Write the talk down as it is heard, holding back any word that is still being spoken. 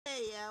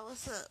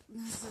what's up?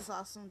 This is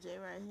Awesome J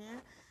right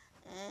here,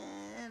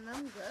 and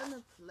I'm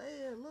gonna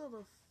play a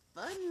little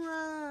fun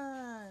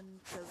run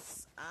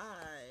because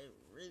I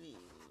really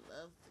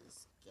love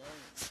this game.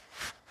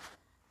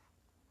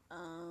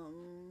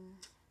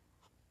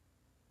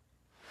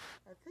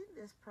 I think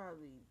there's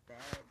probably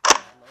bad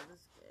below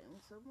this game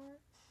somewhere.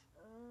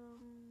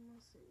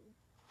 Let's see.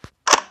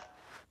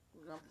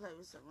 We're gonna play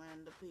with some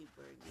random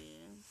people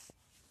again.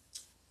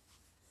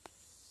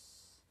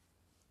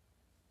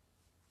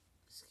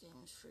 This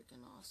game is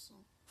freaking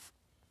awesome.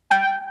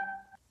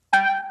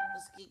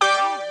 Let's get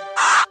going.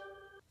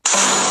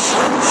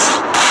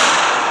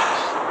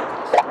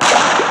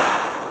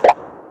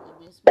 You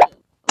missed me.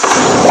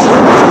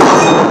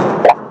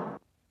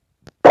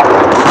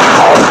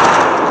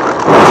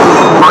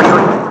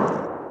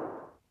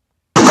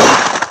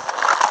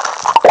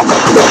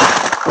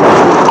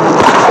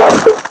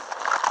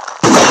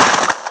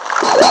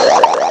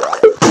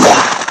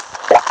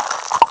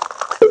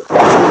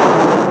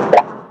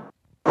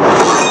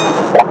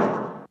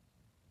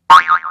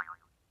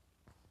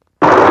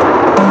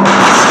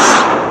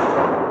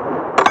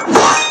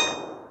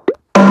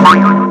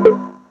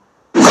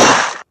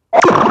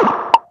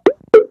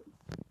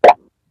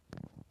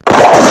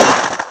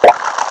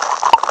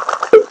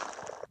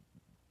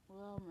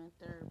 Well, I'm in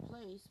third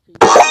place,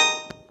 people.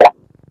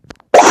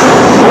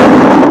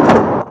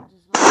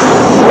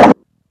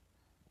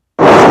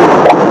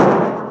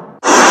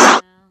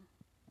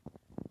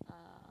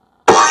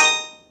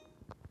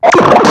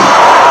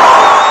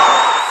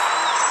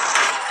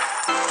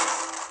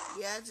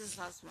 Yeah, I just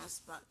lost my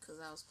spot because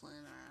I was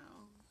playing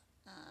around.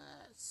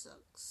 It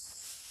sucks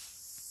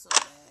so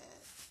bad.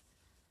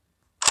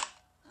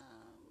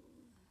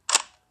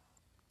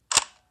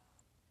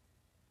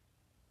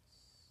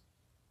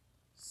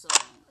 So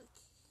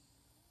unlucky.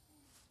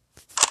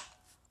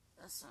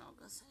 That's what I'm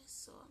gonna say.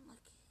 So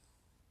unlucky.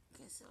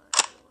 Can't say what I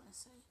really want to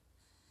say.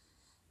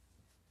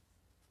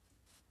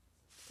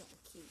 Gotta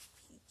keep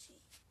peachy.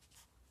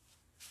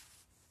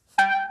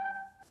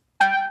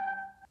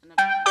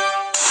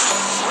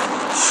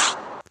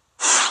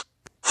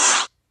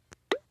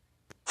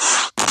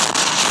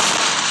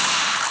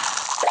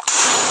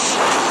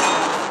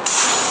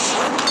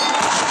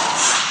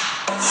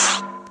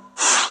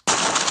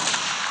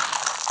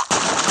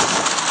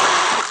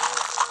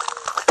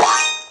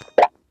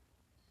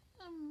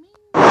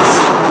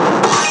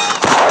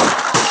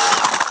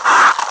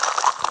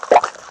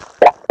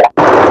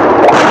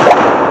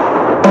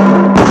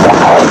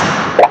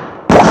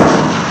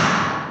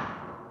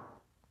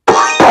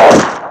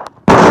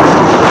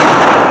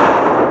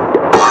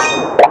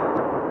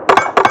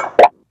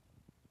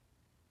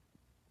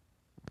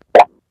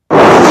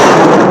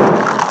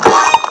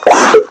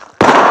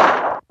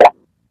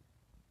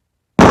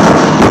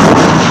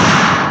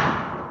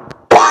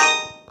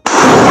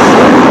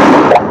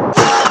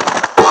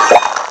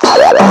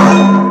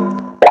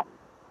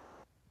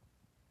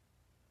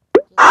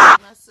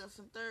 Myself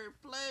in third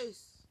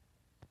place.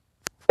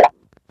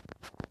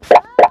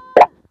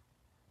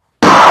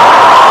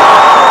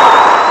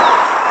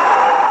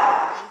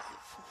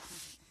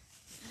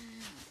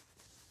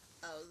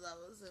 I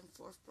was in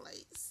fourth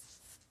place.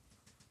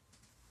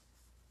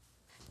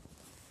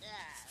 Yeah,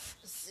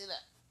 sit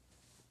up.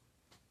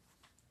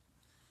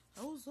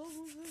 I was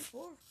almost in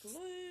fourth place.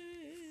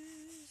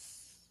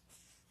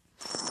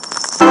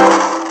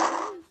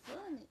 Really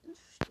fun and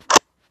interesting.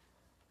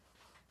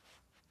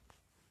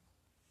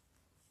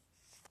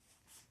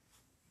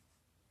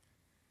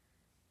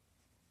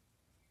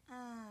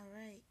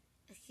 Alright.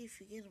 I keep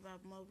forgetting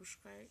about Mobile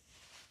Strike.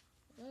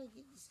 I gotta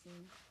get this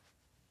game.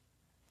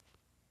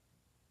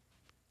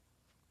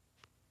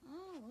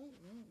 Oh, wait.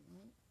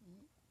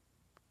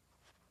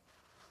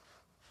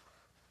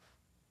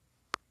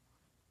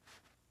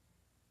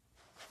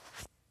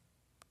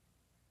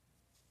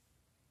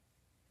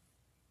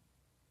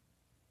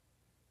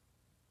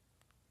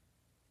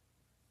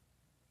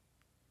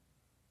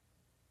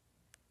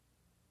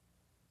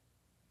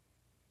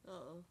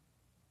 Uh-oh.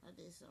 I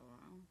did something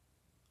wrong.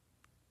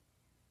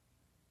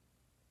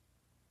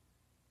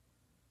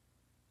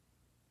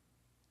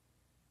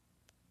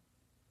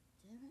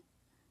 Damn it.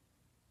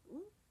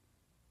 Ooh.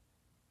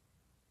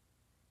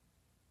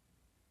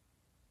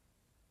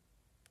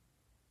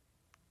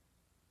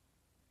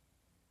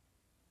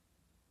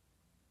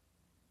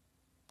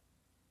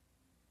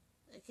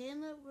 I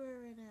can't upgrade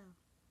right now.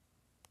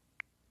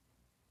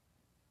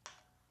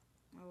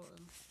 Oh well.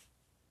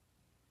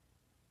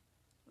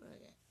 What I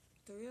got?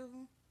 3 of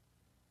them?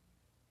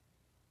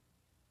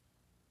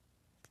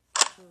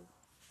 2.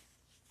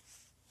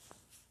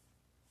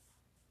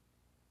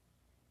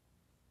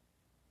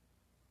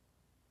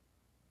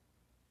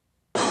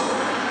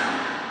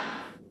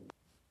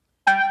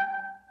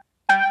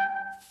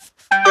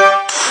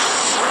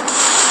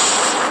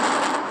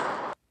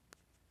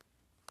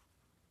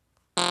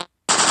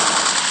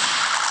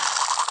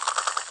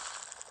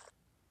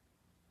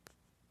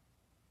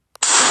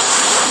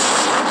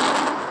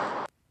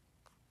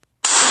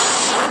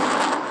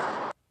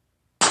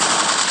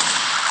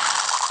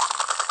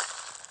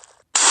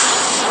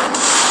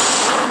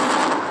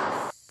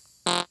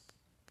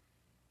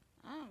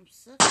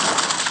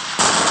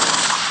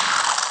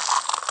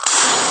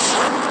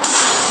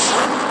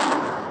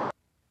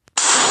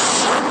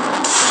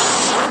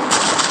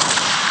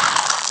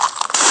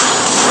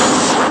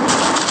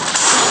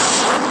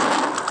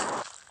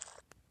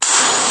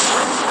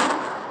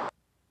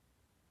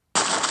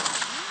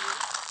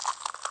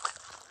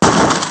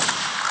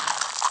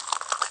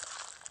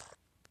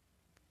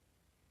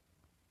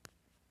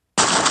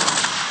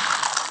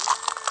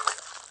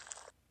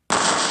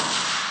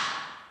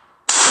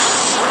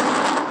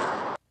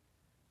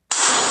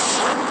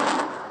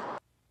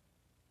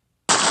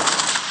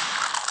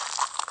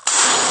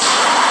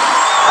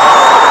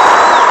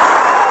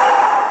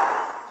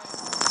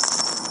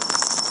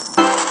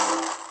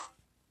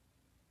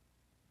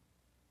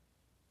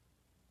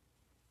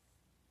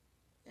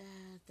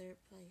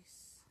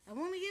 I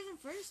want to give him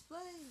first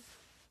place.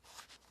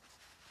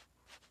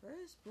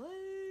 First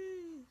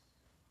place.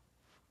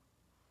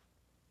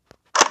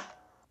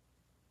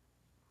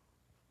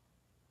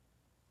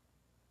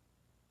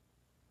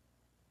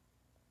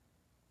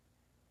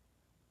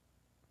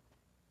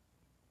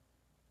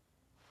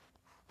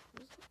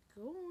 Where's it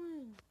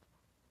going?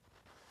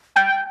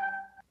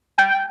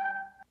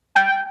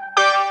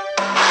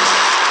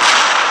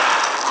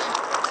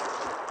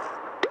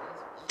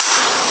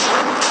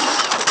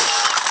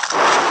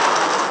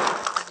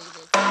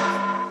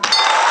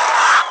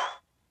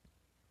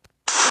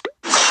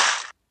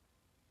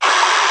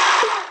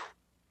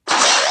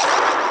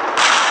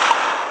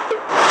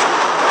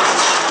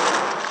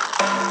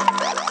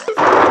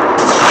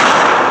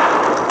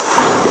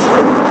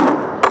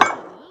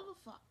 Little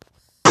fox.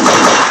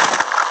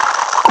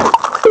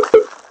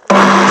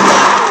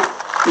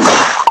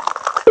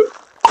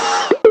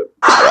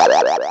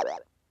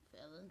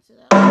 Fell into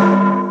that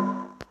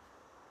one.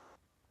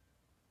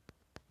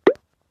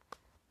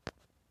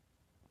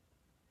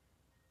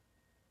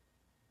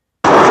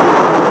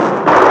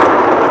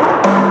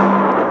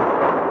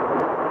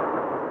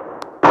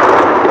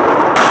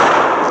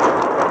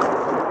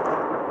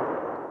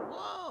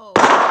 Whoa!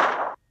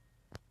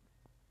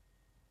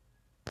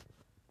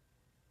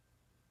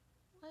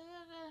 Why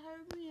y'all gotta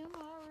hurt me? I'm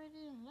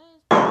already in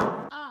last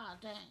place. Ah,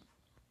 dang.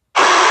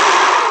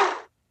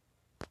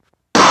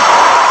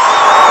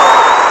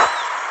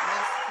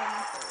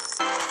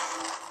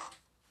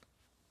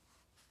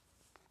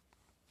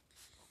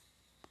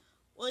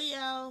 Well,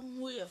 y'all,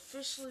 we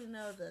officially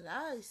know that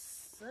I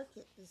suck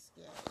at this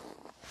game,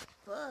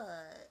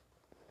 but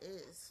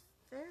it's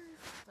very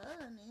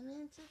fun and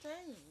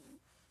entertaining.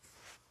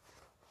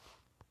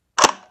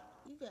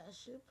 You guys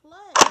should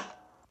play.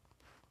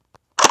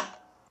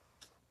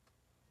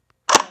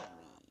 Help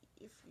me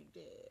if you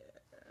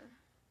dare.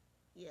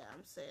 Yeah,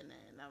 I'm saying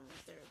that, and I'm in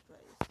third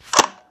place.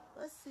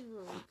 Let's see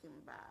what we can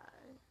buy.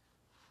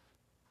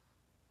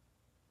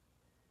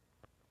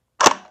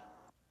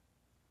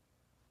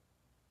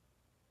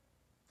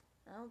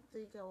 I don't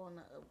think I want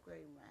to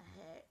upgrade my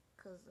hat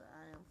because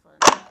I am fond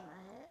of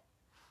my hat,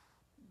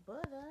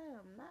 but I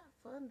am not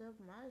fond of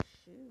my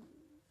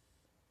shoes.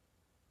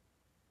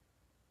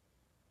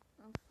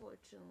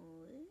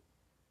 Unfortunately,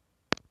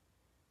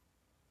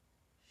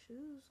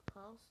 shoes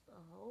cost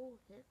a whole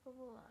heck of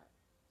a lot.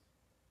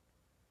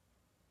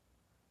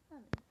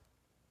 Honey,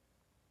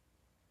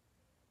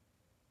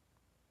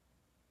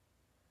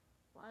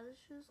 why do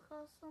shoes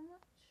cost so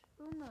much?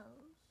 Who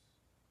knows?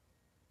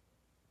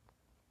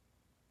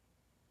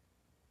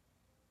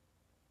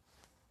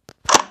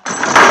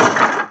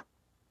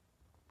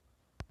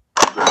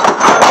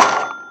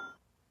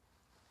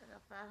 I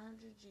got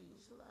 500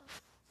 G's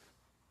left.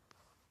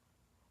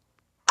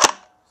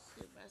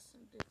 Let's buy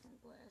some different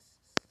glasses.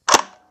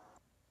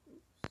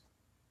 Oops.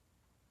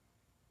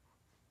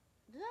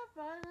 Did I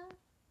buy them?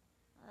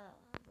 Oh,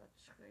 I'm about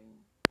to scream.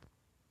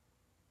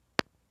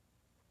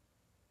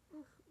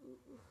 Oof,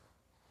 oof, oof.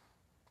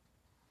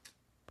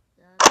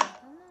 Y'all just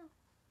come on.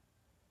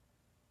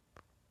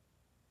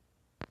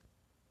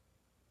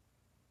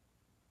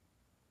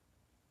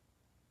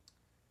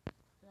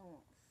 I don't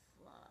want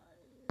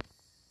flies.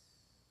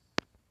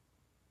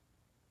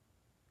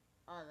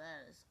 Oh, that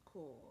is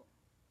cool.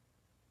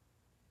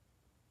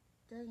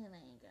 Dang it, I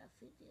ain't got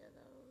 50 of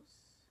those.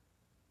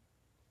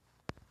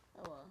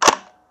 Oh well.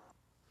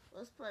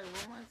 Let's play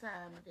one more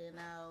time, then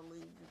I'll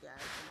leave you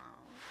guys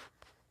alone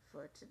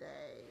for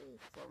today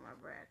for my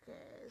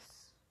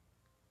broadcast.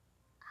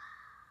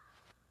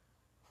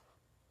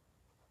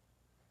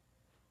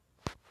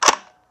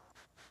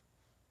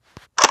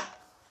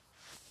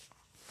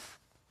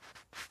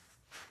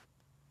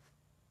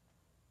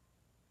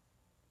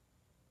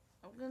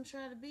 I'm gonna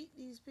try to beat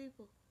these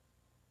people.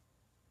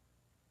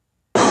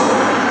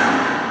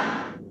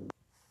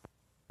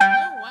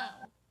 Oh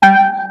wow.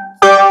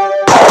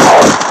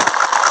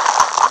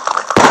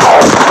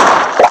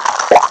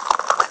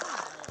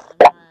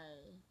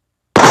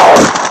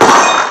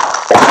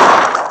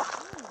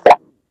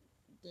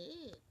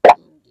 Dead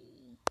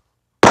thingy.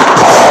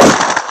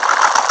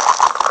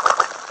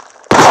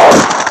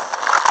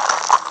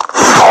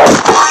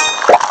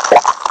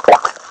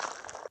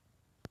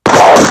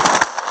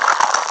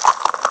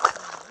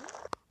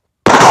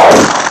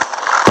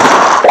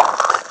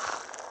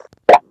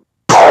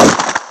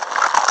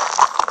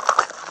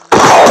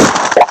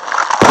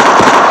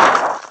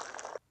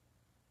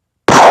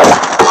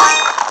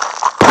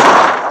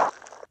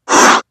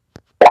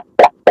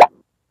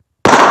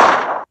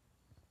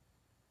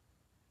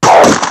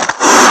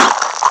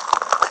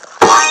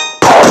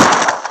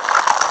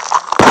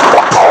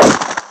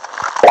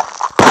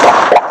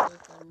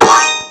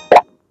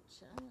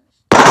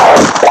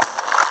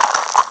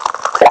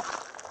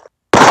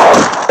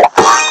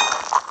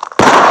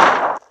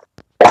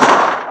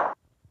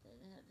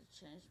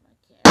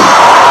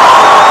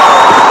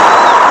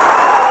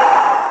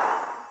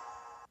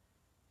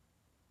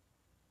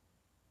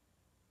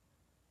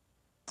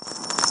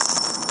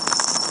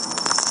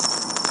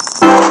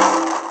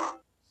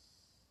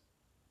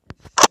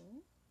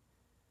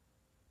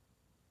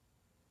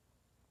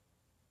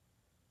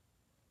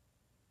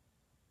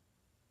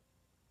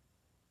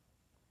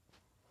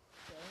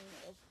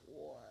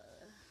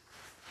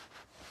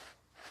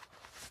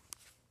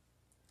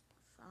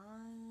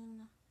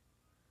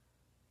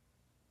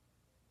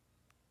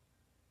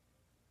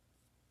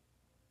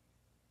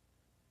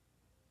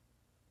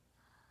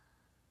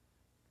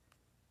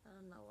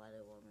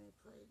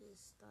 play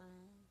this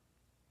thing.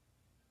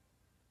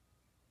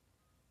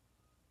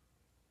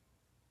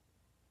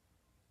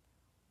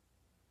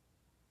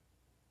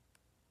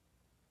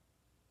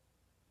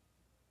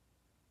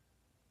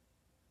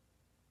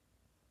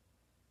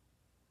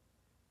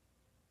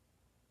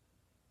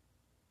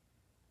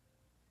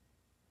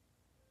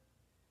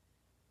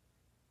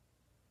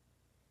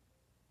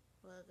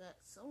 Well, I got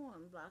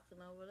someone blocking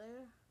over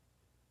there.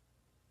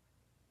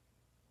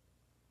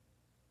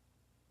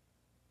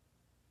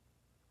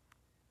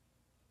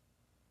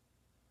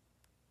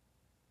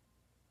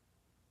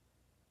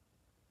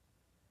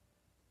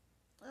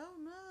 Oh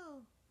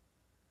no,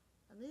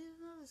 I need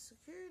another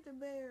security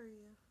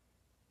barrier.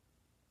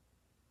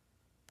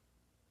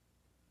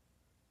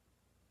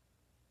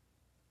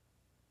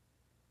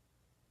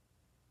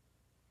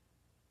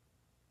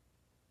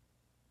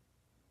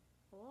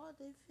 Wall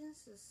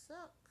defenses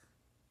suck.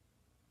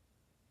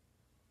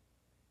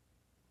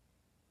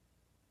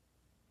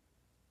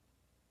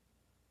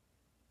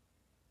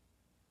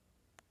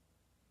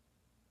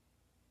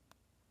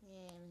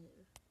 And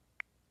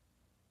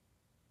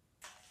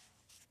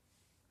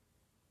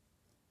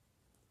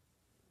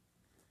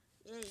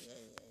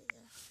yeah.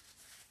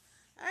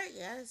 Alright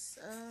guys,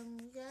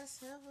 you guys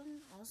have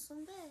an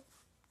awesome day.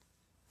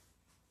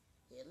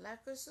 Hit like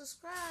or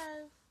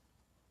subscribe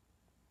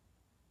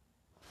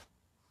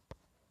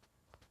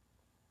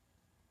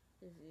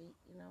if you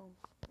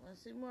want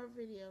to see more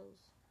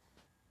videos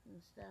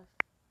and stuff.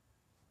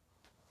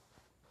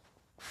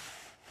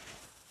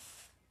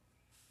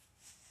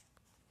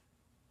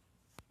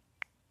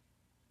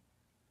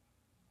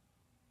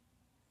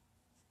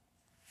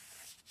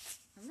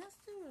 And that's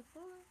still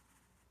recording.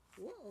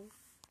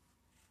 Whoa.